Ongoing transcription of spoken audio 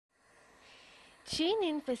Tune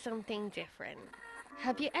in for something different.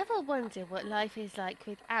 Have you ever wondered what life is like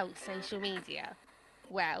without social media?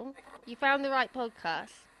 Well, you found the right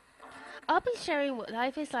podcast. I'll be sharing what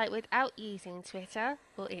life is like without using Twitter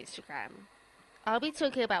or Instagram. I'll be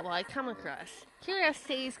talking about what I come across,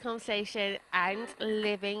 curiosities, conversation, and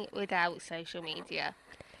living without social media.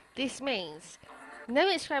 This means no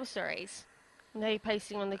Instagram stories, no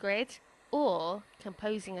posting on the grid, or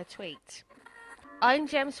composing a tweet. I'm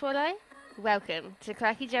Gem Swallow. Welcome to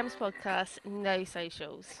Cracky Gems Podcast, No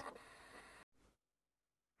Socials.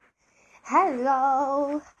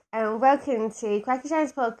 Hello, and welcome to Cracky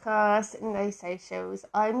Gems Podcast, No Socials.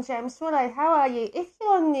 I'm Gem Swallow. How are you? If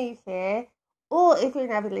you're new here, or if you're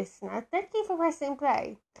an avid listener, thank you for pressing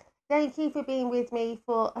play. Thank you for being with me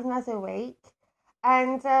for another week.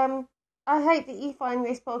 And I hope that you find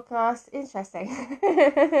this podcast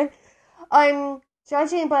interesting. I'm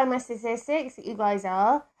judging by my statistics that you guys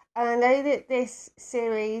are. And I know that this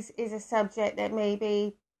series is a subject that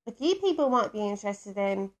maybe a few people might be interested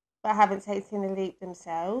in, but haven't taken the leap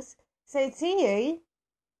themselves. So to you,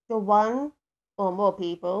 the one or more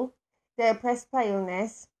people that have pressed play on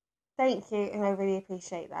this, thank you, and I really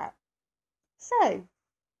appreciate that. So,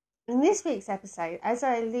 in this week's episode, as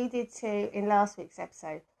I alluded to in last week's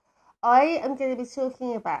episode, I am going to be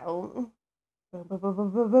talking about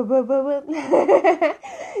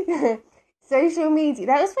social media.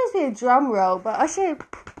 That was supposed to be a drum roll, but I should have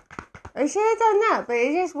done that, but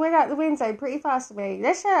it just went out the window pretty fast for me.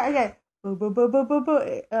 Let's try it again.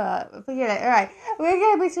 Forget it. Alright, we're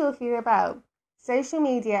going to be talking about social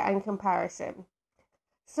media and comparison.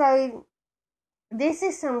 So, this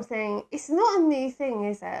is something, it's not a new thing,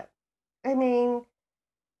 is it? I mean,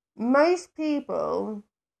 most people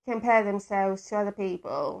compare themselves to other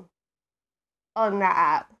people on that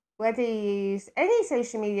app. Whether you use any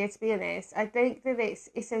social media, to be honest, I think that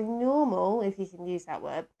it's a normal, if you can use that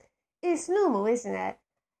word, it's normal, isn't it?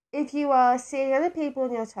 If you are seeing other people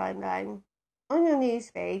on your timeline, on your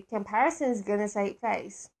newsfeed, comparison is going to take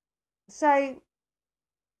place. So,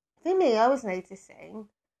 for me, I was noticing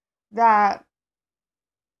that,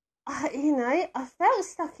 I felt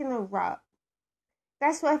stuck in a rut.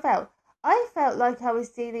 That's what I felt. I felt like I was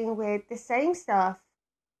dealing with the same stuff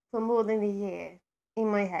for more than a year in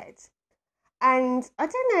my head. And I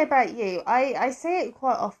don't know about you, I say it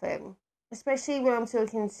quite often, especially when I'm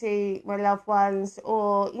talking to my loved ones,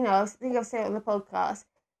 or, I think I've said it on the podcast.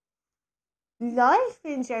 Life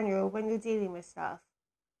in general, when you're dealing with stuff,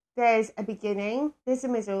 there's a beginning, there's a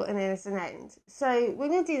middle, and then there's an end. So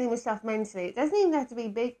when you're dealing with stuff mentally, it doesn't even have to be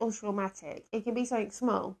big or traumatic. It can be something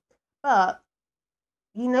small. But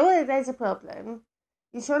you know that there's a problem.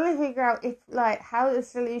 You're trying to figure out how the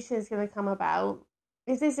solution is going to come about.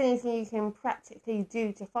 If there's anything you can practically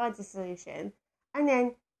do to find a solution, and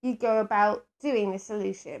then you go about doing the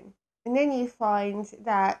solution, and then you find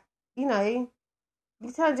that you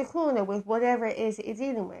turned a corner with whatever it is that you're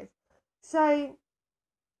dealing with. So,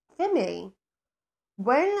 for me,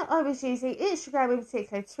 when I was using Instagram in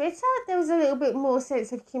particular, Twitter, there was a little bit more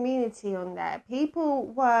sense of community on there. People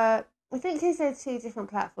were, I think because they're two different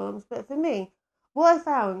platforms, but for me, what I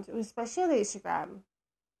found was, especially on Instagram,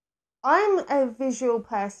 I'm a visual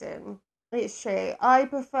person. It's true. I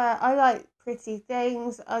like pretty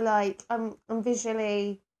things. I like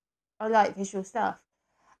visual stuff.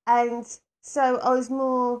 And so I was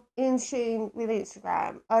more in tune with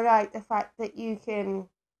Instagram. I like the fact that you can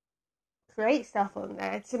create stuff on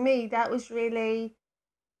there. To me, that was kind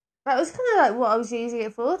of like what I was using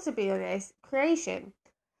it for, to be honest, creation.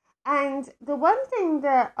 And the one thing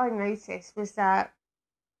that I noticed was that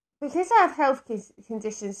because I have health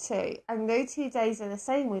conditions too, and no 2 days are the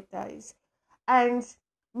same with those. And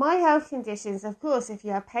my health conditions, of course, if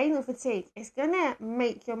you have pain or fatigue, it's going to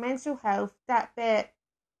make your mental health that bit,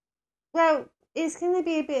 well, it's going to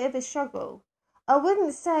be a bit of a struggle. I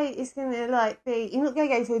wouldn't say it's going to you're not going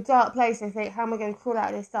to go to a dark place and think, how am I going to crawl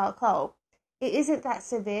out of this dark hole? It isn't that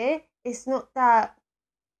severe. It's not that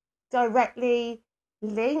directly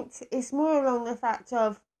linked. It's more along the fact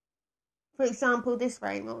of, for example, this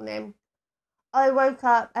very morning, I woke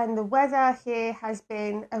up and the weather here has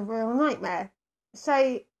been a real nightmare.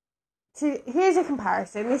 So, here's a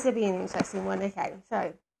comparison. This will be an interesting one. Okay,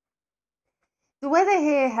 so the weather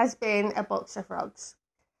here has been a box of frogs,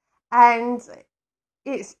 and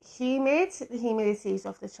it's humid. The humidity is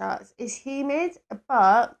off the charts. It's humid,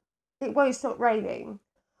 but it won't stop raining.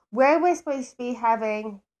 Where we're supposed to be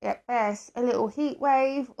having, at best, a little heat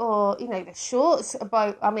wave, or, the shorts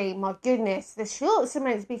my goodness, the shorts are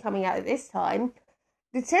meant to be coming out at this time.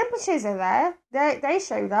 The temperatures are there. They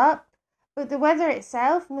showed up, but the weather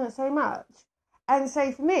itself, not so much. And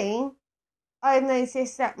so for me, I've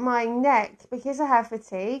noticed that my neck, because I have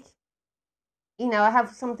fatigue, I have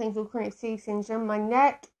something called chronic fatigue syndrome, my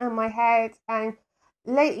neck and my head, and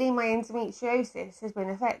lately my endometriosis has been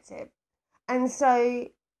affected. And so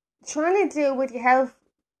trying to deal with your health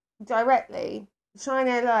directly, trying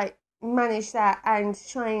to like manage that and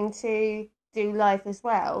trying to do life as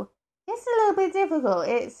well, it's a little bit difficult.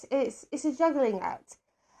 It's a juggling act.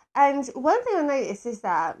 And one thing I noticed is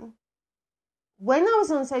that when I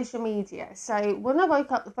was on social media, so when I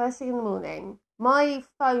woke up the first thing in the morning, my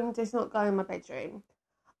phone does not go in my bedroom.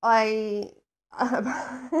 The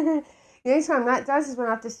only time that does is when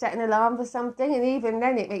I have to set an alarm for something, and even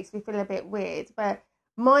then it makes me feel a bit weird. But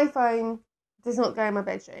my phone does not go in my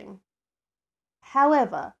bedroom.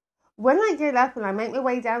 However, when I get up and I make my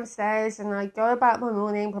way downstairs and I go about my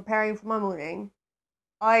morning, preparing for my morning,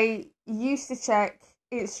 I used to check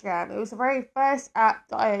Instagram. It was the very first app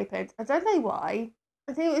that I opened. I don't know why.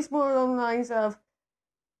 I think it was more along the lines of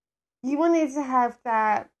you wanted to have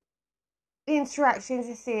that interaction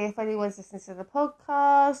to see if anyone's listening to the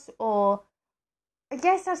podcast, or I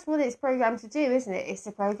guess that's what it's programmed to do, isn't it? It's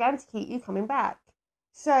a program to keep you coming back.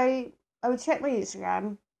 So I would check my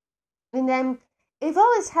Instagram, and then if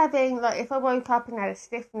I was having, like, if I woke up and had a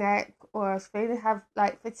stiff neck, or I was feeling to have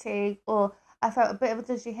like fatigue, or I felt a bit of a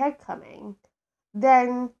dodgy head coming,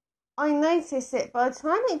 then I noticed it by the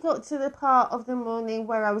time it got to the part of the morning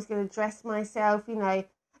where I was going to dress myself,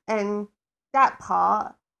 and that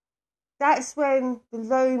part, that's when the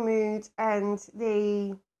low mood and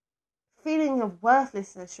the feeling of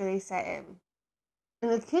worthlessness really set in.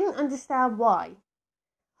 And I couldn't understand why.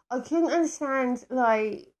 I couldn't understand,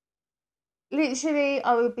 like, literally,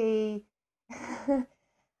 I would be...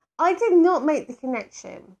 I did not make the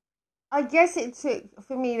connection. I guess it took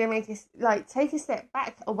for me to take a step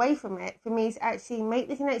back away from it for me to actually make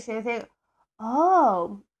the connection and think,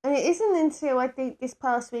 oh, and it isn't until I think this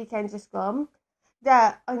past weekend just gone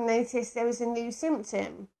that I noticed there was a new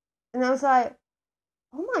symptom. And I was like,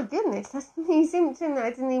 oh my goodness, that's a new symptom that I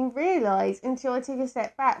didn't even realise until I took a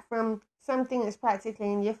step back from something that's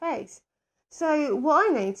practically in your face. So what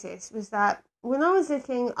I noticed was that when I was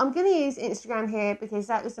looking, I'm going to use Instagram here because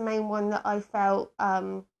that was the main one that I felt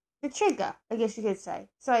the trigger, I guess you could say.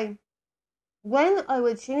 So when I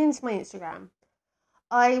would tune into my Instagram,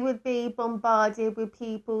 I would be bombarded with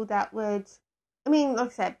people that would, like I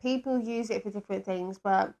said, people use it for different things,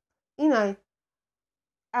 but,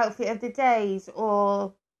 outfit of the days,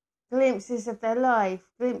 or glimpses of their life,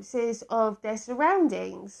 glimpses of their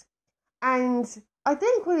surroundings. And I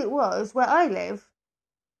think what it was, where I live,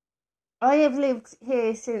 I have lived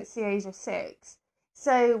here since the age of 6.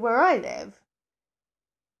 So where I live,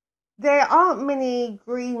 there aren't many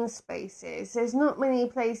green spaces. There's not many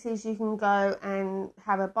places you can go and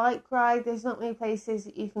have a bike ride. There's not many places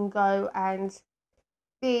that you can go and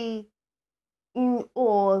be in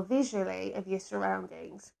awe visually of your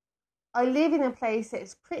surroundings. I live in a place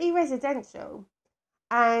that's pretty residential,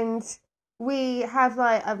 and we have,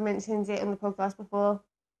 like I've mentioned it on the podcast before,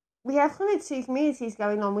 we have kind of 2 communities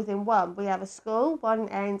going on within one. We have a school one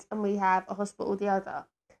end and we have a hospital the other.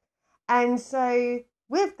 And so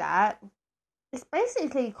with that, it's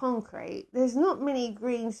basically concrete. There's not many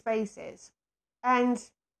green spaces. And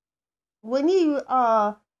when you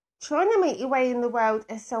are trying to make your way in the world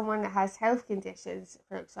as someone that has health conditions,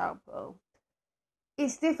 for example,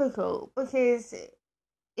 it's difficult because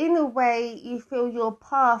in a way you feel your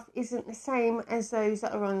path isn't the same as those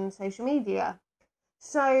that are on social media.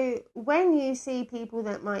 So when you see people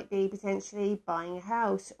that might be potentially buying a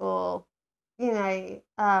house, or,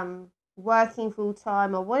 working full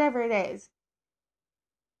time, or whatever it is,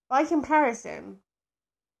 by comparison,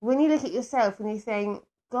 when you look at yourself and you think,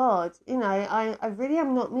 God, I really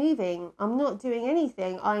am not moving. I'm not doing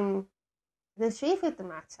anything. The truth of the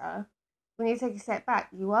matter, when you take a step back,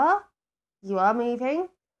 you are moving,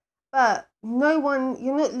 but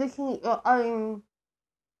you're not looking at your own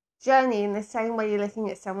journey in the same way you're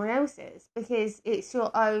looking at someone else's, because it's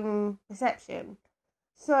your own perception.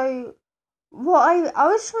 So what I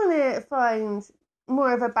was trying to find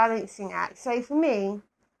more of a balancing act. So for me,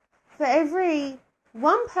 for every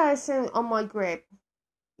one person on my grid,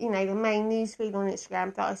 the main newsfeed on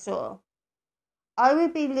Instagram that I saw, I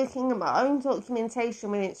would be looking at my own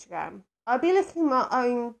documentation with Instagram. I'd be looking at my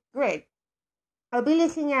own grid. I'd be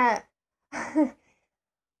looking at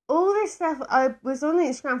all this stuff. I was on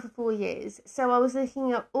Instagram for 4 years, so I was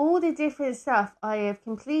looking at all the different stuff I have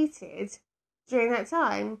completed during that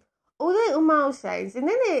time, all the little milestones, and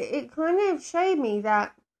then it kind of showed me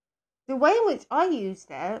that the way in which I used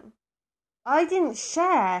it, I didn't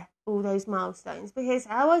share all those milestones, because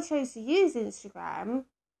how I chose to use Instagram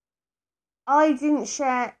I didn't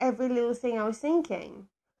share every little thing I was thinking.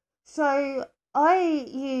 So I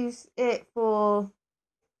use it for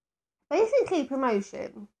basically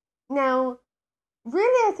promotion. Now,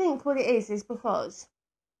 really, I think what it is because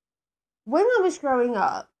when I was growing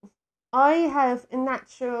up, I have a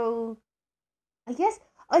natural, I guess,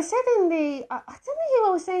 I said in I don't know who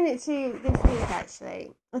I was saying it to this week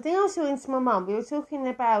actually. I think I was talking to my mum. We were talking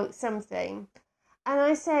about something, and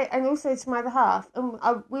I said, and also to my other half, and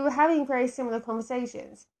we were having very similar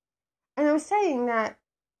conversations. And I was saying that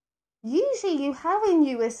usually you have in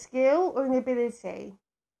you a skill or an ability,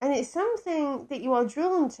 and it's something that you are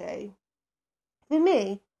drawn to. For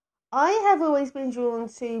me, I have always been drawn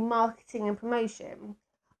to marketing and promotion.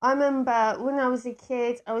 I remember when I was a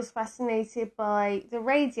kid, I was fascinated by the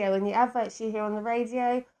radio and the adverts you hear on the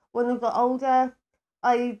radio. When I got older,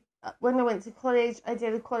 when I went to college, I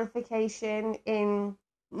did a qualification in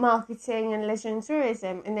marketing and leisure and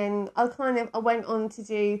tourism, and then I went on to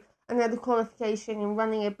do another qualification in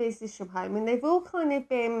running a business from home, and they've all kind of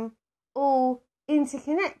been all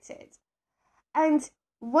interconnected. And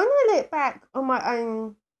when I look back on my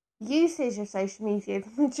own usage of social media,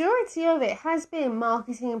 the majority of it has been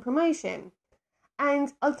marketing and promotion.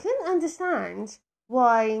 And I couldn't understand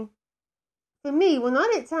why, for me, when I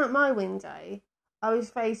looked out my window, I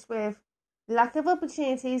was faced with lack of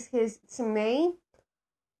opportunities because, to me,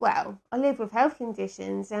 well, I live with health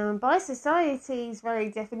conditions, and by society's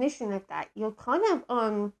very definition of that, you're kind of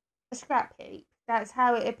on a scrap heap. That's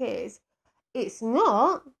how it appears. It's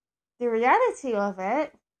not the reality of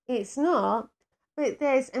it, it's not, but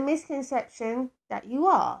there's a misconception that you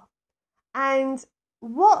are. And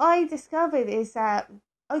what I discovered is that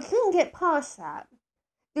I couldn't get past that.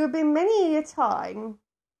 There have been many a time,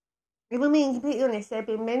 if I'm being completely honest, there have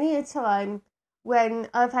been many a time when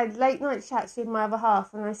I've had late night chats with my other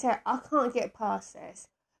half and I said, I can't get past this.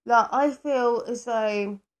 Like, I feel as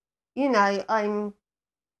though, I'm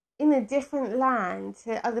in a different land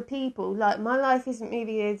to other people. Like, my life isn't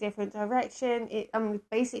moving in a different direction. I'm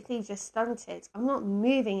basically just stunted. I'm not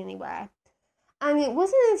moving anywhere. And it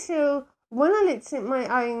wasn't until when I looked at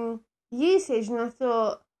my own usage and I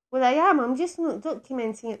thought, well, I'm just not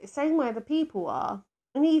documenting it the same way other people are.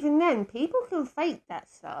 And even then, people can fake that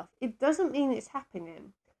stuff. It doesn't mean it's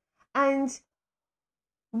happening. And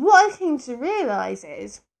what I came to realise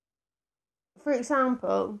is, for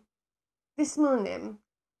example, this morning,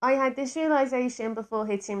 I had this realisation before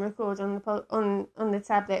hitting record on the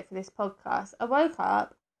tablet for this podcast. I woke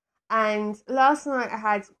up and last night I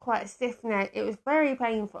had quite a stiff neck. It was very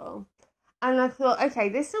painful. And I thought, okay,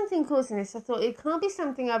 there's something causing this. I thought it can't be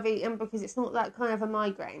something I've eaten because it's not that kind of a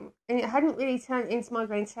migraine. And it hadn't really turned into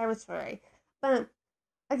migraine territory. But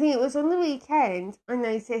I think it was on the weekend I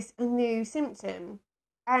noticed a new symptom.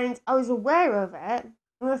 And I was aware of it.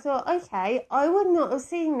 And I thought, okay, I would not have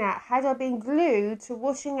seen that had I been glued to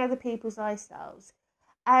watching other people's lifestyles.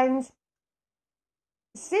 And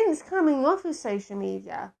since coming off of social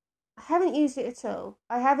media, I haven't used it at all.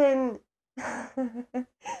 I haven't...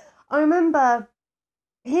 I remember,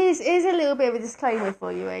 here's a little bit of a disclaimer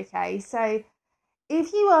for you, okay? So,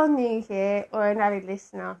 if you are new here or an avid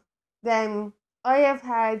listener, then I have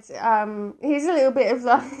had, here's a little bit of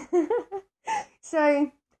like,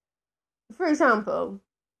 so, for example,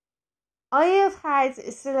 I have had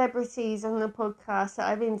celebrities on the podcast that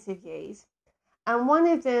I've interviewed, and one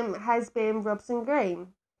of them has been Robson Green.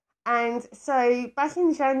 And so, back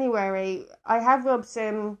in January, I had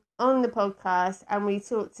Robson on the podcast and we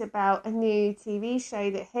talked about a new TV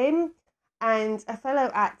show that him and a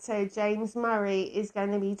fellow actor, James Murray, is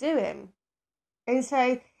going to be doing. And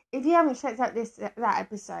so if you haven't checked out that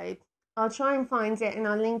episode, I'll try and find it and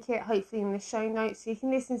I'll link it hopefully in the show notes so you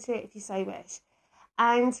can listen to it if you so wish.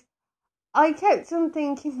 And I kept on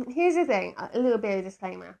thinking, here's the thing, a little bit of a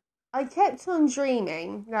disclaimer. I kept on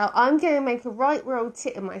dreaming. Now, I'm going to make a right royal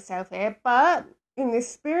tit of myself here, but in the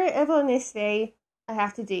spirit of honesty, I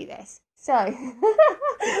have to do this. So,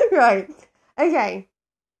 right, okay.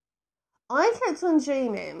 I kept on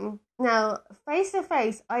dreaming. Now, face to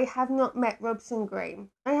face, I have not met Robson Green.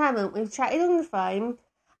 I haven't. We've chatted on the phone,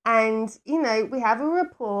 and, we have a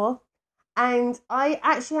rapport, and I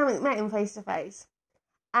actually haven't met him face to face.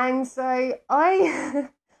 And so, I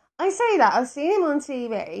say that. I've seen him on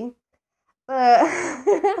TV, but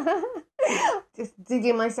just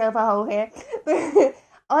digging myself a hole here. But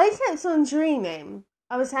I kept on dreaming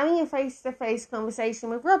I was having a face-to-face conversation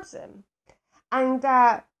with Robson, and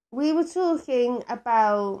that we were talking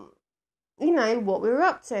about, what we were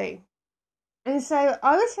up to. And so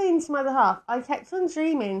I was saying to my other half, I kept on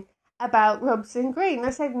dreaming about Robson Green. I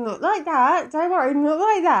said, not like that, don't worry, not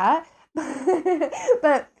like that.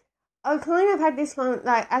 But I kind of had this kind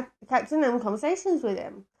like, I kept on them conversations with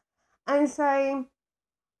him. And so,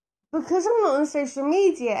 because I'm not on social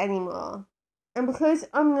media anymore, and because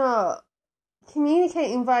I'm not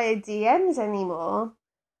communicating via DMs anymore,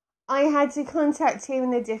 I had to contact him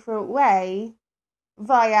in a different way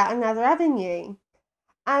via another avenue.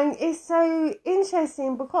 And it's so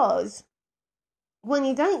interesting because when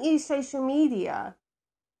you don't use social media,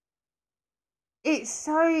 it's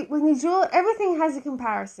so, when you draw, everything has a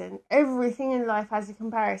comparison. Everything in life has a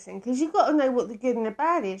comparison because you've got to know what the good and the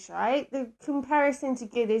bad is, right? The comparison to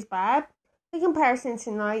good is bad. The comparison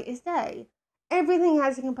to night is day. Everything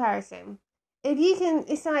has a comparison. If you can,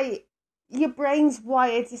 it's like your brain's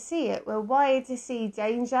wired to see it. We're wired to see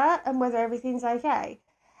danger and whether everything's okay.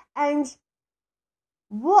 And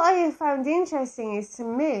what I have found interesting is, to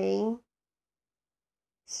me,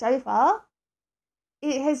 so far,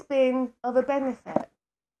 it has been of a benefit.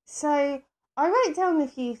 So I wrote down a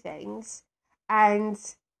few things, and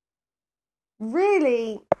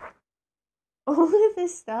really, all of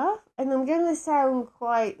this stuff, and I'm going to sound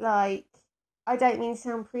quite like, I don't mean to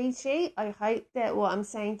sound preachy, I hope that what I'm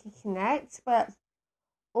saying can connect, but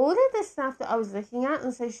all of the stuff that I was looking at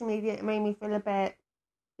on social media, it made me feel a bit,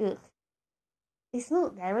 ugh, it's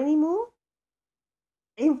not there anymore.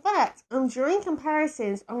 In fact, I'm drawing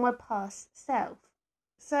comparisons on my past self.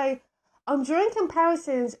 So I'm drawing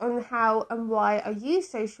comparisons on how and why I use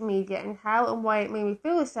social media and how and why it made me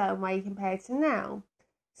feel a certain way compared to now.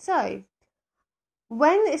 So,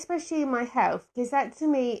 when, especially in my health, because that to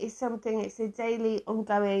me is something, it's a daily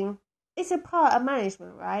ongoing, it's a part of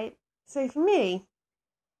management, right? So for me,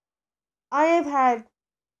 I have had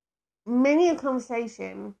many a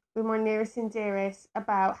conversation with my nearest and dearest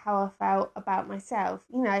about how I felt about myself,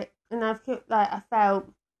 and I felt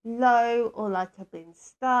low, or like I've been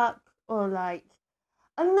stuck, or like,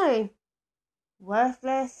 I don't know,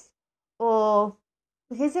 worthless, or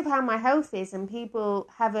because of how my health is, and people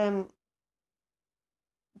don't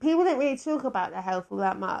really talk about their health all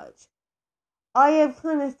that much. I have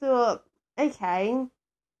kind of thought, okay,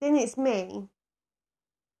 then it's me.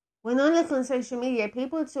 When I look on social media,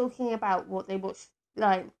 people are talking about what they watch,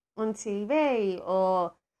 like, on TV,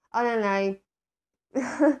 or, I don't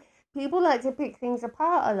know, people like to pick things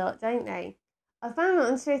apart a lot, don't they? I found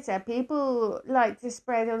that on Twitter, people like to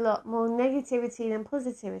spread a lot more negativity than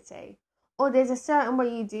positivity. Or there's a certain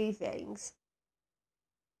way you do things.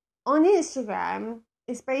 On Instagram,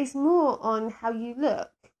 it's based more on how you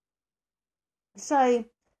look. So,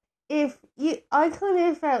 I kind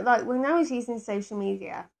of felt like when I was using social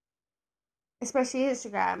media, especially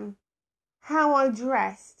Instagram, how I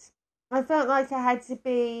dressed, I felt like I had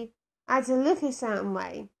to look a certain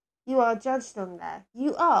way. You are judged on there.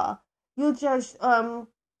 You're judged. Do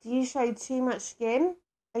you show too much skin?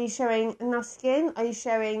 Are you showing enough skin? Are you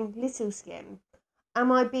showing little skin?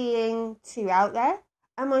 Am I being too out there?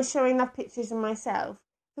 Am I showing enough pictures of myself?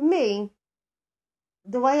 For me,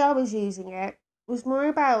 the way I was using it was more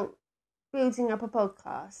about building up a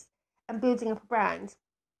podcast and building up a brand.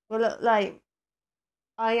 Well, look, like,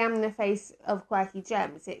 I am the face of Quirky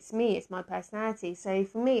Gems. It's me, it's my personality. So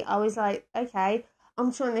for me, I was like, okay,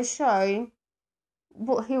 I'm trying to show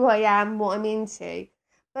who I am, what I'm into.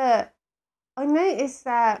 But I noticed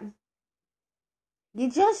that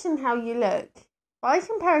you judge on how you look. By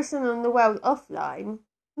comparison on the world offline,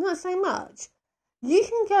 not so much. You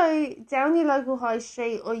can go down your local high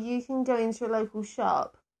street, or you can go into a local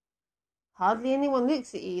shop. Hardly anyone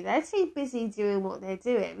looks at you. They're too busy doing what they're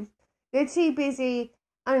doing. They're too busy,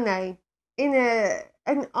 I don't know, in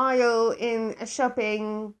an aisle in a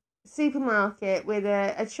shopping supermarket with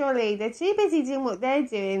a trolley. They're too busy doing what they're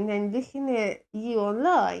doing than looking at you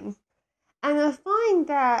online. And I find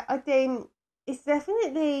that, I think it's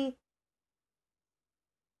definitely,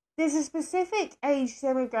 there's a specific age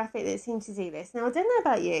demographic that seems to do this. Now, I don't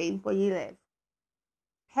know about you, where you live.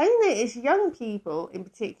 Have you noticed young people in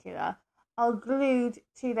particular are glued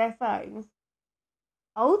to their phone?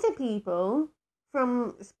 Older people,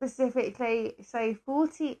 from specifically, say,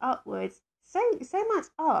 40 upwards, so much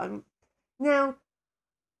aren't. Now,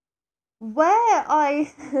 where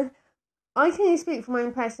I I can only speak from my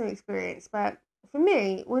own personal experience, but for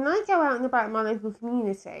me, when I go out and about in my local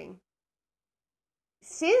community,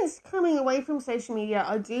 since coming away from social media,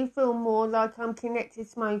 I do feel more like I'm connected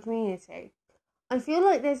to my own community. I feel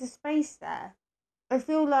like there's a space there. I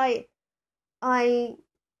feel like I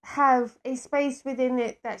have a space within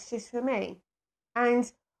it that's just for me.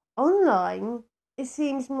 And online, it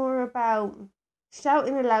seems more about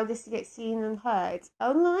shouting the loudest to get seen and heard.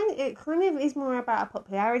 Online, it kind of is more about a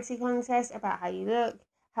popularity contest, about how you look,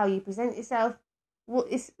 how you present yourself. What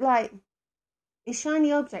it's like, It's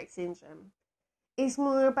shiny object syndrome. It's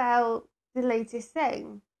more about the latest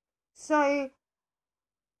thing. So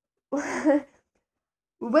when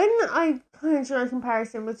I kind of draw a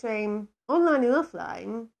comparison between online and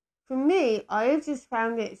offline, for me, I have just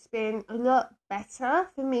found it's been a lot better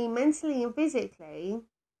for me mentally and physically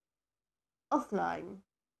offline.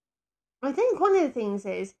 I think one of the things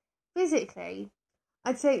is physically,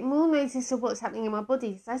 I take more notice of what's happening in my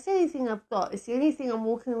body because that's the only thing I've got. It's the only thing I'm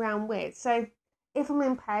walking around with. So if I'm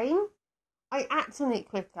in pain, I act on it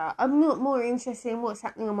quicker. I'm not more interested in what's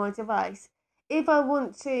happening on my device. If I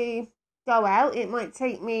want to go out, it might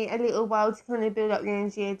take me a little while to kind of build up the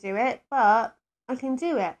energy to do it, but I can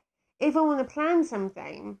do it. If I want to plan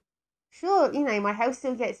something, sure, my health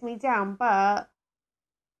still gets me down, but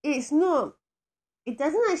it's not, it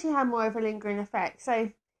doesn't actually have more of a lingering effect.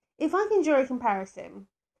 So if I can draw a comparison,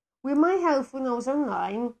 with my health when I was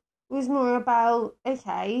online, was more about,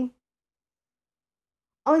 okay,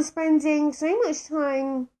 I was spending so much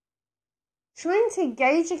time trying to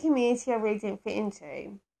gauge a community I really didn't fit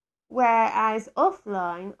into. Whereas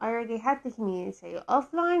offline, I already had the community.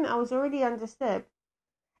 Offline, I was already understood.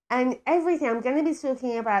 And everything, I'm going to be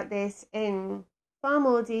talking about this in far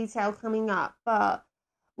more detail coming up. But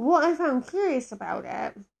what I found curious about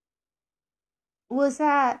it was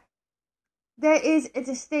that there is a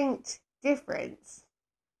distinct difference.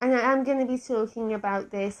 And I am going to be talking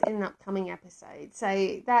about this in an upcoming episode.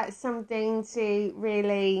 So that's something to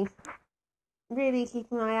really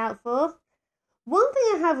keep an eye out for. One thing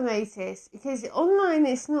I have noticed, because online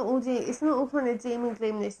it's not all kind of doom and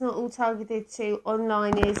gloom, it's not all targeted to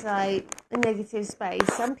online is like a negative space.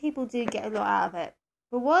 Some people do get a lot out of it.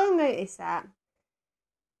 But what I noticed that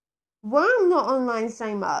while I'm not online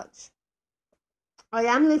so much, I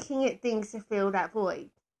am looking at things to fill that void.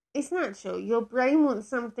 It's natural. Your brain wants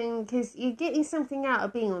something because you're getting something out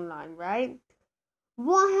of being online, right?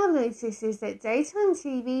 What I have noticed is that daytime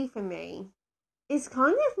TV for me is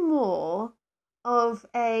kind of more of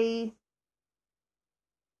it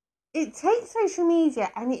takes social media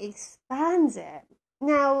and it expands it.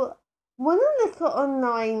 Now, when I look at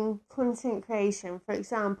online content creation, for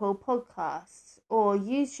example, podcasts or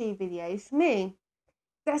YouTube videos, for me,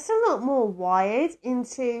 that's a lot more wired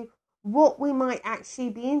into what we might actually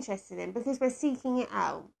be interested in because we're seeking it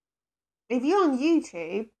out. If you're on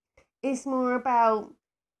YouTube, it's more about,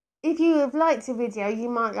 if you have liked a video, you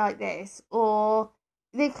might like this, or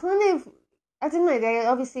they kind of, I don't know, they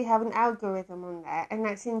obviously have an algorithm on there, and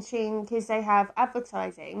that's in tune because they have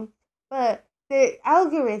advertising, but the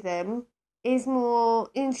algorithm is more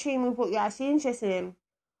in tune with what you're actually interested in.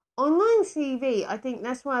 Online TV, I think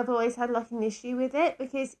that's why I've always had like an issue with it,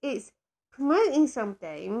 because it's promoting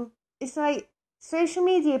something. It's like social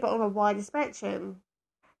media, but on a wider spectrum.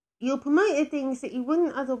 You're promoting things that you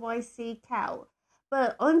wouldn't otherwise seek out.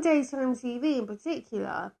 But on daytime TV in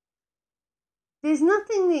particular, there's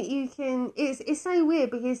nothing that you can. It's so weird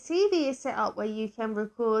because TV is set up where you can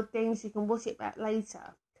record things, you can watch it back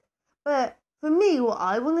later. But for me, what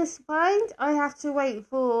I want to find, I have to wait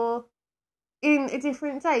for in a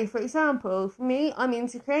different day. For example, for me, I'm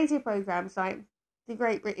into creative programs like the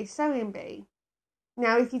Great British Sewing Bee.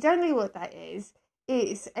 Now, if you don't know what that is,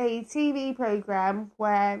 it's a TV program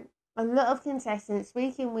where a lot of contestants,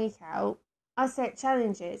 week in, week out, are set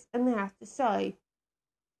challenges and they have to sew.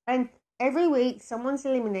 And every week, someone's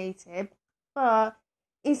eliminated, but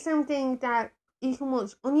it's something that you can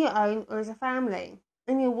watch on your own or as a family.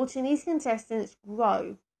 And you're watching these contestants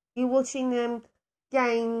grow. You're watching them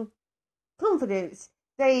gain confidence.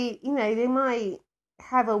 They might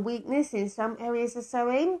have a weakness in some areas of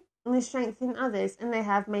sewing and a strength in others, and they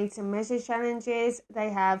have made to measure challenges.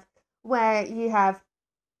 They have where you have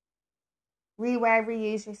rewear,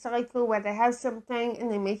 reuse, recycle, where they have something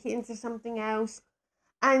and they make it into something else.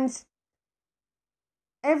 And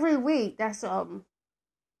every week that's on,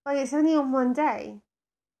 but it's only on one day.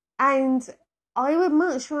 And I would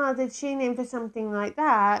much rather tune in for something like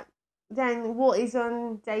that than what is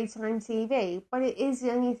on daytime TV, but it is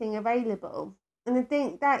the only thing available. And I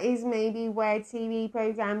think that is maybe where TV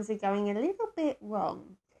programs are going a little bit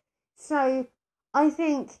wrong. So I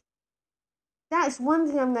think that's one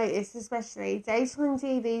thing I've noticed, especially daytime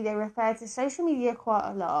TV, they refer to social media quite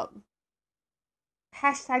a lot.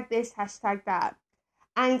 Hashtag this, hashtag that.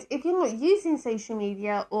 And if you're not using social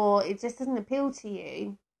media or it just doesn't appeal to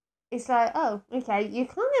you, it's like, oh, okay, you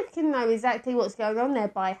kind of can know exactly what's going on there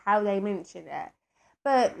by how they mention it.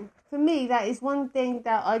 But for me, that is one thing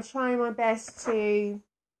that I try my best to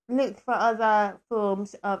look for other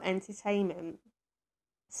forms of entertainment.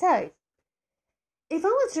 So, if I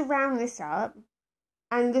were to round this up,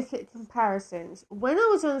 and look at comparisons. When I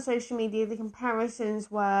was on social media, the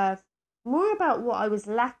comparisons were more about what I was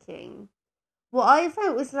lacking. What I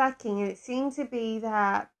felt was lacking, and it seemed to be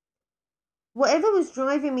that whatever was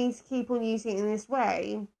driving me to keep on using it in this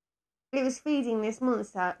way, it was feeding this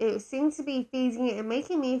monster. It seemed to be feeding it and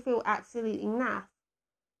making me feel absolutely naff.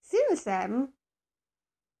 Since then,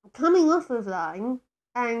 coming off of Line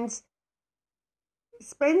and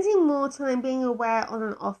spending more time being aware on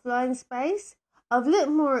an offline space, I've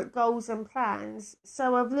looked more at goals and plans.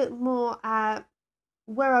 So I've looked more at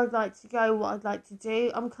where I'd like to go, what I'd like to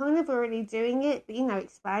do. I'm kind of already doing it, but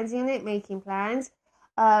expanding it, making plans.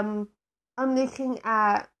 I'm looking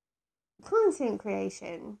at content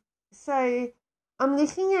creation. So I'm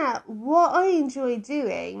looking at what I enjoy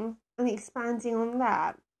doing and expanding on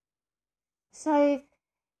that. So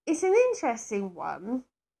it's an interesting one,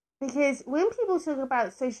 because when people talk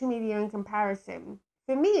about social media in comparison,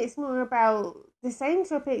 for me it's more about the same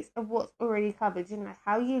topics of what's already covered,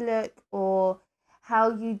 how you look or how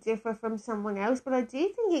you differ from someone else. But I do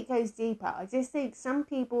think it goes deeper. I just think some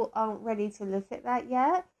people aren't ready to look at that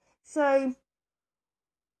yet. So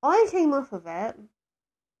I came off of it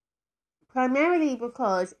primarily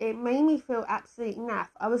because it made me feel absolutely naff.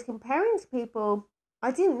 I was comparing to people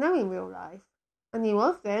I didn't know in real life. I knew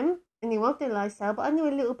of them, I knew of their lifestyle, but I knew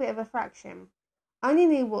a little bit of a fraction. I only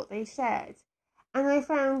knew what they shared. And I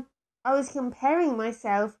found I was comparing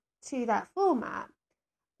myself to that format.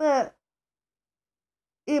 But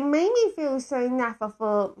it made me feel so naff. I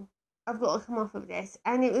thought, I've got to come off of this.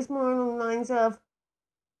 And it was more along the lines of,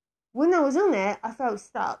 when I was on it, I felt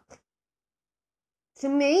stuck. To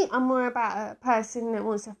me, I'm more about a person that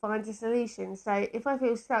wants to find a solution. So if I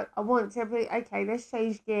feel stuck, I want to be, okay, let's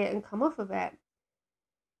change gear and come off of it.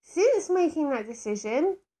 Since making that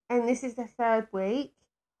decision, and this is the 3rd week,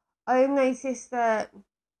 I've noticed that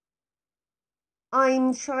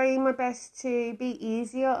I'm trying my best to be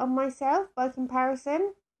easier on myself by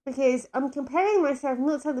comparison, because I'm comparing myself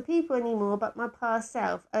not to other people anymore, but my past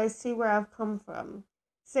self as to where I've come from.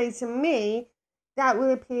 So to me, that would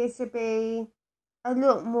appear to be a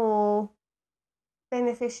lot more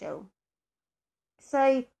beneficial.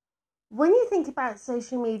 So when you think about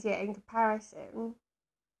social media in comparison,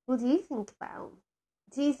 what do you think about?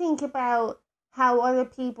 Do you think about how other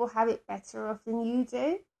people have it better off than you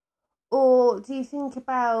do? Or do you think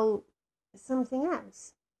about something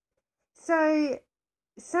else? So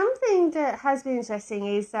something that has been interesting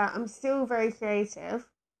is that I'm still very creative.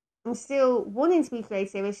 I'm still wanting to be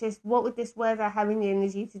creative. It's just, what would this weather having the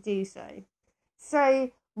energy to do so?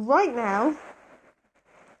 So right now,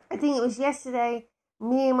 I think it was yesterday,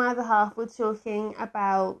 me and my other half were talking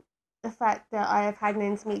about the fact that I have had an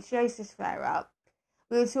endometriosis flare up.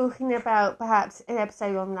 We were talking about perhaps an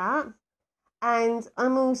episode on that. And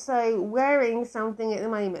I'm also wearing something at the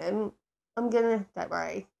moment. Don't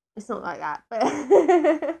worry, it's not like that. But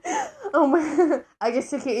I just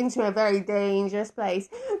took it into a very dangerous place.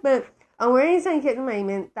 But I'm wearing something at the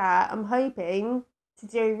moment that I'm hoping to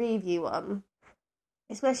do a review on.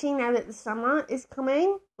 Especially now that the summer is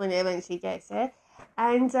coming, when it eventually gets here.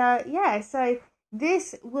 And so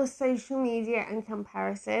this was social media and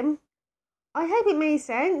comparison. I hope it made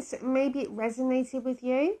sense. Maybe it resonated with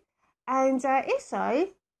you. And if so,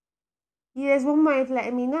 there's one way of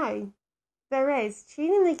letting me know. There is.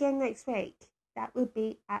 Tune in again next week. That would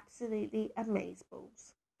be absolutely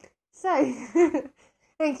amazeballs. So,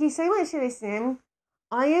 thank you so much for listening.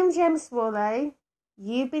 I am Jem Swallow.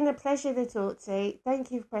 You've been a pleasure to talk to.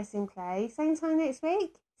 Thank you for pressing play. Same time next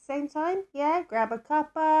week? Same time? Yeah? Grab a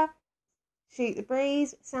cuppa, shoot the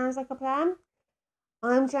breeze. Sounds like a plan?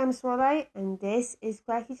 I'm Jem Swallow, and this is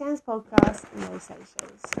Quirky Jam's podcast, No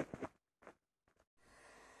Socials.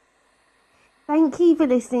 Thank you for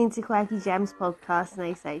listening to Quirky Jam's podcast,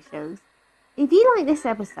 No Socials. If you like this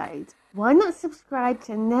episode, why not subscribe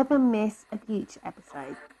to never miss a future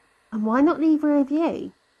episode? And why not leave a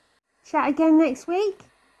review? Chat again next week?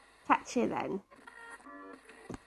 Catch you then.